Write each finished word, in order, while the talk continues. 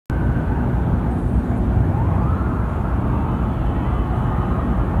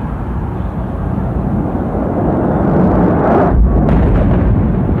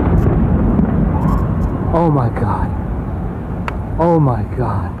my God. Oh my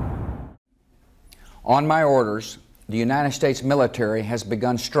God. On my orders, the United States military has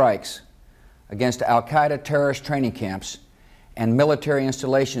begun strikes against Al-Qaeda terrorist training camps and military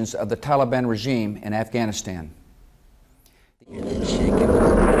installations of the Taliban regime in Afghanistan. Nice!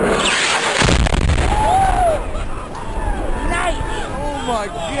 Oh my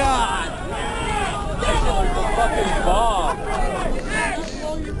God! That shit was a fucking bomb!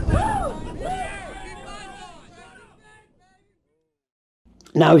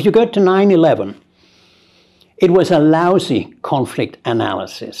 Now, if you go to 9/11, it was a lousy conflict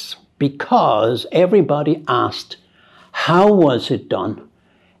analysis because everybody asked, how was it done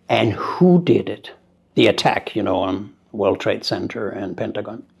and who did it? The attack, on World Trade Center and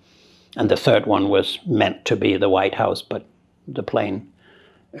Pentagon. And the third one was meant to be the White House, but the plane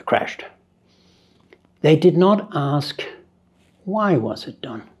crashed. They did not ask, why was it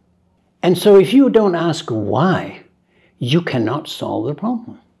done? And so if you don't ask why, you cannot solve the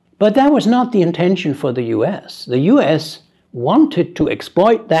problem. But that was not the intention for the US. The US wanted to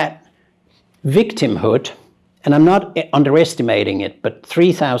exploit that victimhood, and I'm not underestimating it, but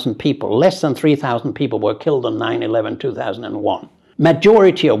 3,000 people, less than 3,000 people were killed on 9/11/2001.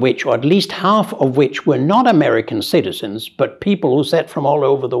 Majority of which, or at least half of which, were not American citizens, but people who sat from all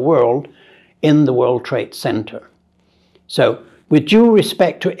over the world in the World Trade Center. So, with due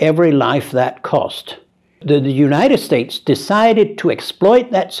respect to every life that cost, the United States decided to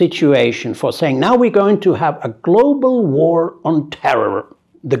exploit that situation for saying, now we're going to have a global war on terror.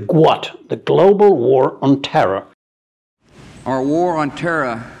 The GWOT, the Global War on Terror. Our war on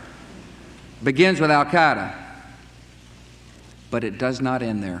terror begins with Al-Qaeda, but it does not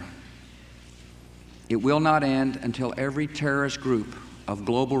end there. It will not end until every terrorist group of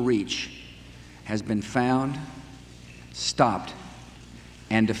global reach has been found, stopped,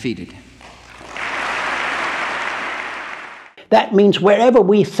 and defeated. That means wherever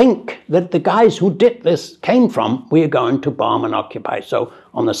we think that the guys who did this came from, we are going to bomb and occupy. So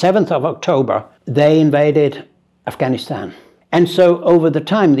on the 7th of October, they invaded Afghanistan. And so over the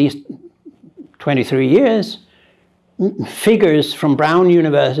time, these 23 years, figures from Brown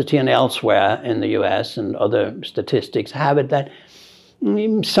University and elsewhere in the US and other statistics have it that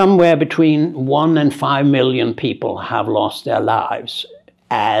somewhere between 1 and 5 million people have lost their lives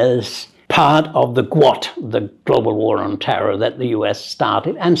as part of the GWOT, the Global War on Terror, that the US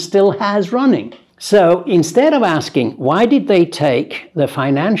started and still has running. So instead of asking, why did they take the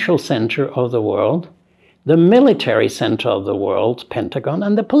financial center of the world, the military center of the world, Pentagon,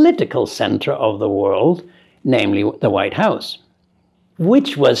 and the political center of the world, namely the White House,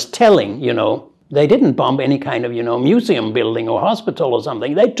 which was telling, they didn't bomb any kind of, museum building or hospital or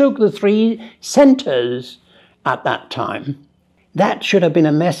something. They took the three centers at that time. That should have been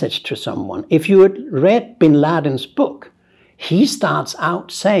a message to someone. If you had read bin Laden's book, he starts out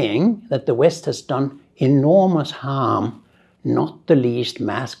saying that the West has done enormous harm, not the least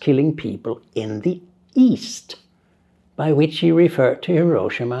mass killing people in the East, by which he referred to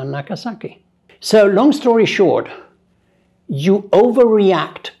Hiroshima and Nagasaki. So long story short, you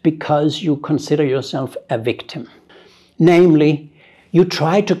overreact because you consider yourself a victim. Namely, you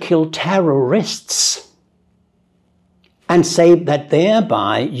try to kill terrorists and say that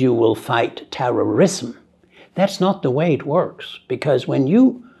thereby you will fight terrorism. That's not the way it works, because when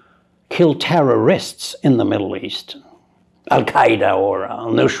you kill terrorists in the Middle East, Al-Qaeda or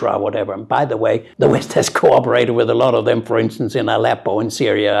Al-Nusra, whatever, and by the way, the West has cooperated with a lot of them, for instance, in Aleppo in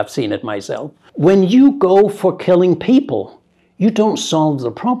Syria, I've seen it myself. When you go for killing people, you don't solve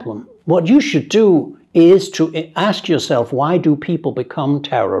the problem. What you should do is to ask yourself, why do people become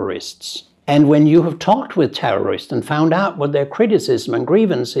terrorists? And when you have talked with terrorists and found out what their criticism and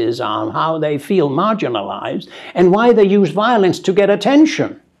grievances are, how they feel marginalized, and why they use violence to get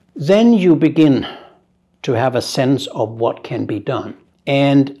attention, then you begin to have a sense of what can be done.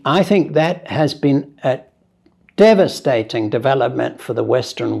 And I think that has been a devastating development for the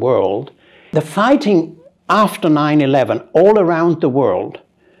Western world. The fighting after 9/11 all around the world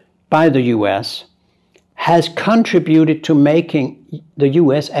by the US has contributed to making the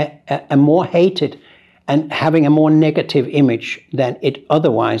US a more hated and having a more negative image than it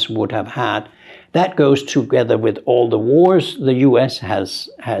otherwise would have had. That goes together with all the wars the US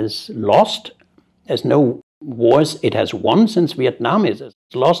has lost. There's no wars it has won since Vietnam. It has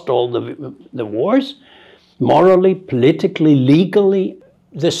lost all the wars, morally, politically, legally.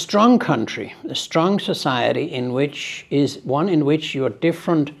 The strong country, the strong society in which is one in which your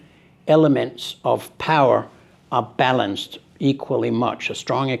different elements of power are balanced equally much. A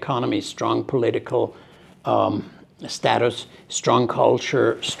strong economy, strong political status, strong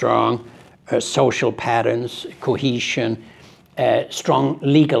culture, strong social patterns, cohesion, strong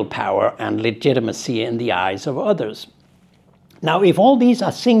legal power and legitimacy in the eyes of others. Now, if all these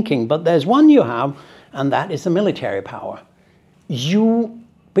are sinking, but there's one you have, and that is the military power, you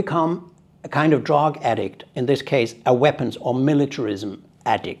become a kind of drug addict, in this case, a weapons or militarism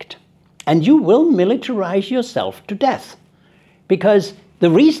addict. And you will militarize yourself to death. Because the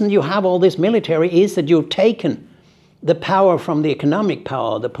reason you have all this military is that you've taken the power from the economic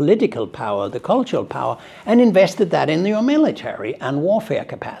power, the political power, the cultural power, and invested that in your military and warfare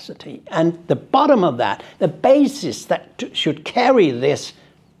capacity. And the bottom of that, the basis that should carry this,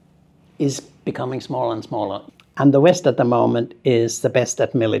 is becoming smaller and smaller. And the West at the moment is the best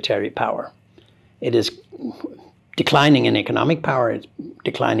at military power. It is declining in economic power, it's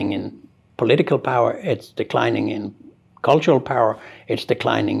declining in political power, it's declining in cultural power, it's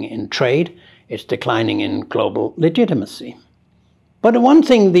declining in trade, it's declining in global legitimacy. But the one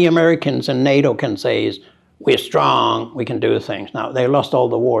thing the Americans and NATO can say is, we're strong, we can do things. Now, they lost all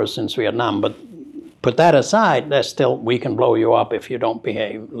the wars since Vietnam, but put that aside, there's still, we can blow you up if you don't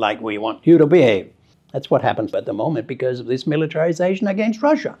behave like we want you to behave. That's what happens at the moment because of this militarization against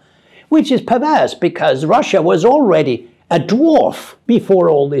Russia, which is perverse because Russia was already a dwarf before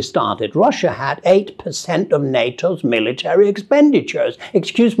all this started. Russia had 8% of NATO's military expenditures.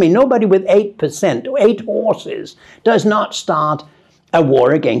 Excuse me, nobody with 8%, 8 horses, does not start a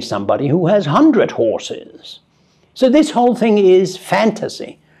war against somebody who has 100 horses. So this whole thing is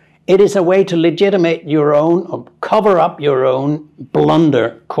fantasy. It is a way to legitimate your own, or cover up your own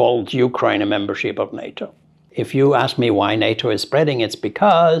blunder called Ukraine membership of NATO. If you ask me why NATO is spreading, it's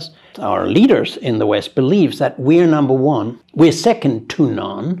because our leaders in the West believe that we're number one, we're second to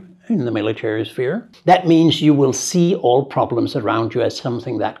none in the military sphere. That means you will see all problems around you as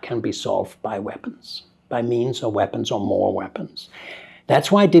something that can be solved by weapons, by means of weapons or more weapons.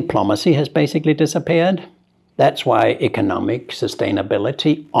 That's why diplomacy has basically disappeared. That's why economic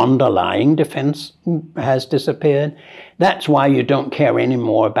sustainability, underlying defense has disappeared. That's why you don't care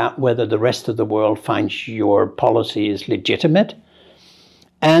anymore about whether the rest of the world finds your policy is legitimate.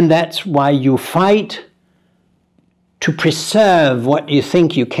 And that's why you fight to preserve what you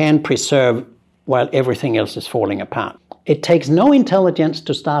think you can preserve while everything else is falling apart. It takes no intelligence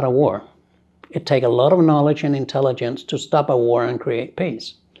to start a war. It takes a lot of knowledge and intelligence to stop a war and create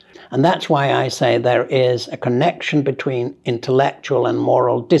peace. And that's why I say there is a connection between intellectual and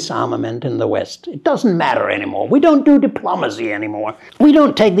moral disarmament in the West. It doesn't matter anymore. We don't do diplomacy anymore. We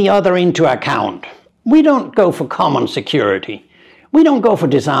don't take the other into account. We don't go for common security. We don't go for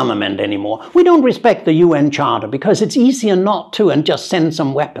disarmament anymore. We don't respect the UN Charter because it's easier not to and just send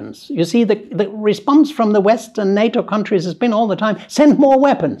some weapons. You see, the response from the West and NATO countries has been all the time, send more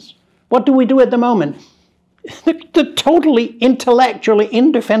weapons. What do we do at the moment? The totally intellectually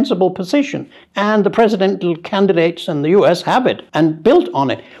indefensible position. And the presidential candidates in the US have it and built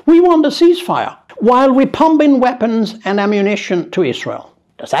on it. We want a ceasefire while we pump in weapons and ammunition to Israel.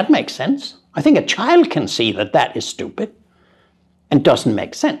 Does that make sense? I think a child can see that that is stupid and doesn't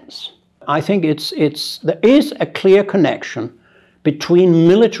make sense. I think there is a clear connection between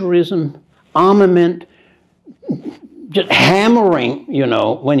militarism, armament, just hammering,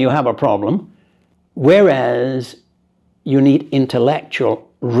 when you have a problem, whereas you need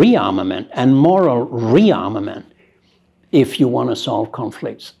intellectual rearmament and moral rearmament if you want to solve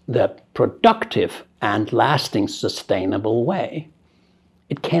conflicts the productive and lasting sustainable way.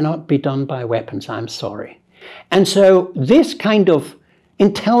 It cannot be done by weapons, I'm sorry. And so this kind of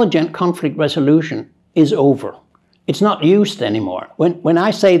intelligent conflict resolution is over. It's not used anymore. When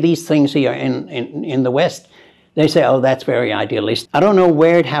I say these things here in the West, they say, oh, that's very idealist. I don't know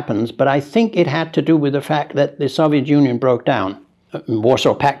where it happens, but I think it had to do with the fact that the Soviet Union broke down.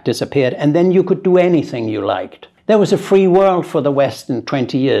 Warsaw Pact disappeared, and then you could do anything you liked. There was a free world for the West in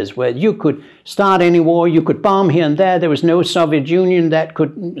 20 years where you could start any war, you could bomb here and there. There was no Soviet Union that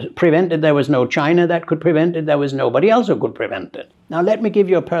could prevent it. There was no China that could prevent it. There was nobody else who could prevent it. Now, let me give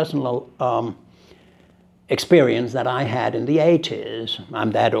you a personal experience that I had in the 80s.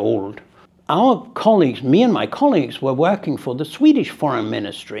 I'm that old. Our colleagues, me and my colleagues, were working for the Swedish Foreign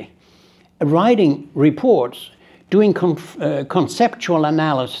Ministry, writing reports, doing conceptual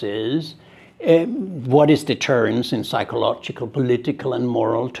analysis, what is deterrence in psychological, political, and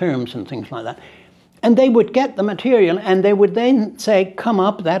moral terms, and things like that. And they would get the material, and they would then say, come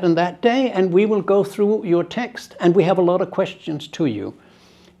up that and that day, and we will go through your text, and we have a lot of questions to you.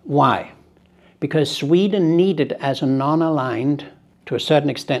 Why? Because Sweden needed, as a non-aligned, to a certain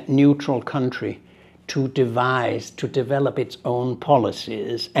extent, neutral country to develop its own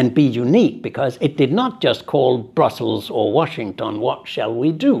policies and be unique, because it did not just call Brussels or Washington, what shall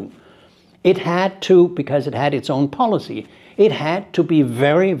we do? It had to, because it had its own policy, it had to be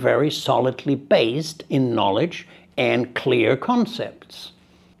very, very solidly based in knowledge and clear concepts.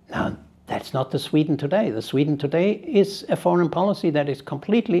 Now, that's not the Sweden today. The Sweden today is a foreign policy that is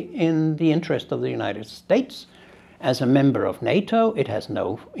completely in the interest of the United States. As a member of NATO, it has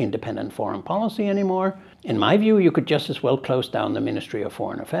no independent foreign policy anymore. In my view, you could just as well close down the Ministry of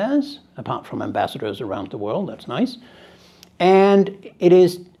Foreign Affairs, apart from ambassadors around the world. That's nice. And it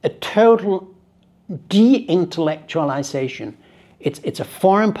is a total de-intellectualization. It's a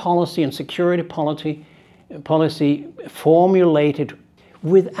foreign policy and security policy formulated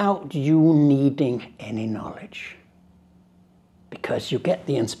without you needing any knowledge. Because you get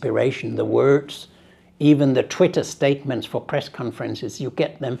the inspiration, the words, even the Twitter statements for press conferences, you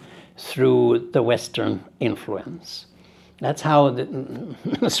get them through the Western influence. That's how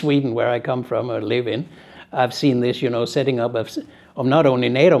Sweden, where I come from or live in, I've seen this, setting up of not only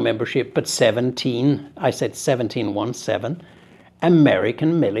NATO membership, but 17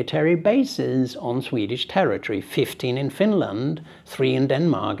 American military bases on Swedish territory, 15 in Finland, 3 in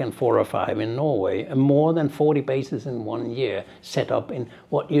Denmark, and 4 or 5 in Norway, and more than 40 bases in 1 year set up in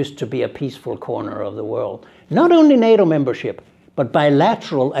what used to be a peaceful corner of the world. Not only NATO membership, but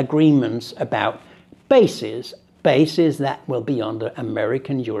bilateral agreements about bases that will be under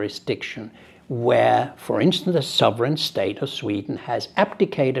American jurisdiction, where, for instance, the sovereign state of Sweden has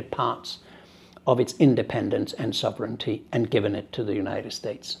abdicated parts of its independence and sovereignty and given it to the United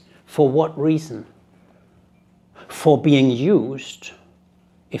States. For what reason? For being used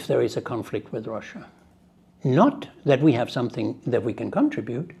if there is a conflict with Russia. Not that we have something that we can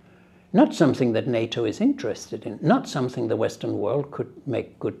contribute, not something that NATO is interested in, not something the Western world could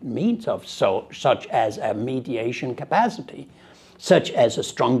make good means of, such as a mediation capacity, such as a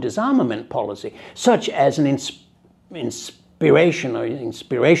strong disarmament policy, such as an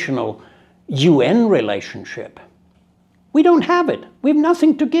inspirational UN relationship. We don't have it. We have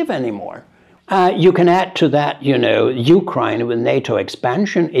nothing to give anymore. You can add to that, Ukraine with NATO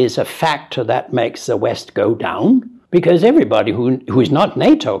expansion is a factor that makes the West go down, because everybody who is not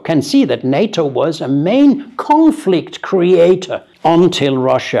NATO can see that NATO was a main conflict creator until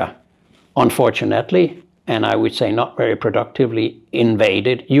Russia, unfortunately, and I would say not very productively,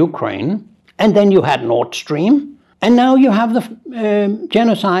 invaded Ukraine. And then you had Nord Stream. And now you have the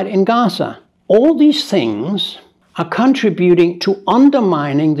genocide in Gaza. All these things are contributing to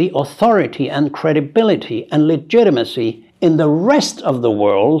undermining the authority and credibility and legitimacy in the rest of the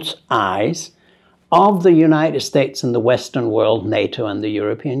world's eyes of the United States and the Western world, NATO and the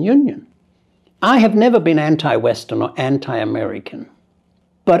European Union. I have never been anti-Western or anti-American,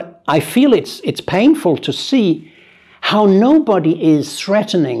 but I feel it's painful to see how nobody is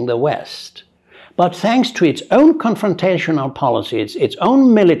threatening the West. But thanks to its own confrontational policy, its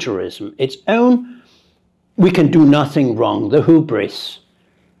own militarism, its own, we can do nothing wrong, the hubris,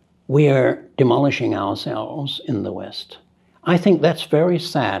 we are demolishing ourselves in the West. I think that's very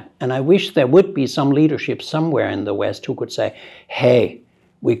sad, and I wish there would be some leadership somewhere in the West who could say, hey,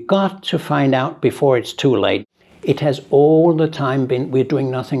 we've got to find out before it's too late. It has all the time been, we're doing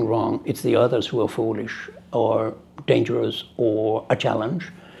nothing wrong. It's the others who are foolish or dangerous or a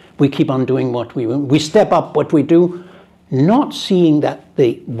challenge. We keep on doing what we want. We step up what we do, not seeing that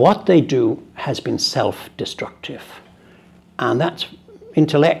what they do has been self-destructive. And that's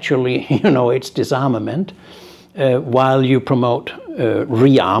intellectually, it's disarmament, while you promote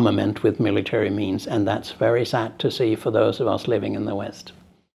rearmament with military means. And that's very sad to see for those of us living in the West.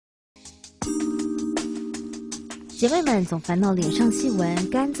 姐妹们总烦恼脸上细纹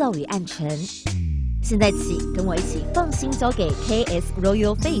干燥与暗沉，现在起跟我一起放心交给 KS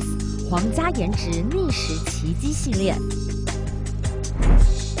Royal Face 皇家颜值逆时奇迹系列。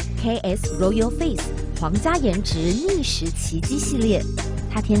KS Royal Face 皇家颜值逆时奇迹系列，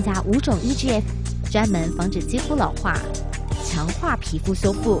它添加5种 EGF， 专门防止肌肤老化，强化皮肤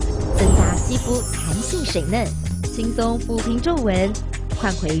修复，增加肌肤弹性水嫩，轻松抚平皱纹，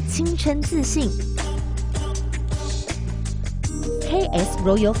换回青春自信。KS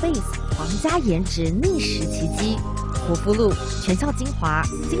Royal Face 皇家颜值逆时奇迹，活肤露、全效精华、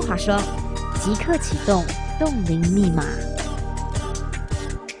精华霜，即刻启动冻龄密码。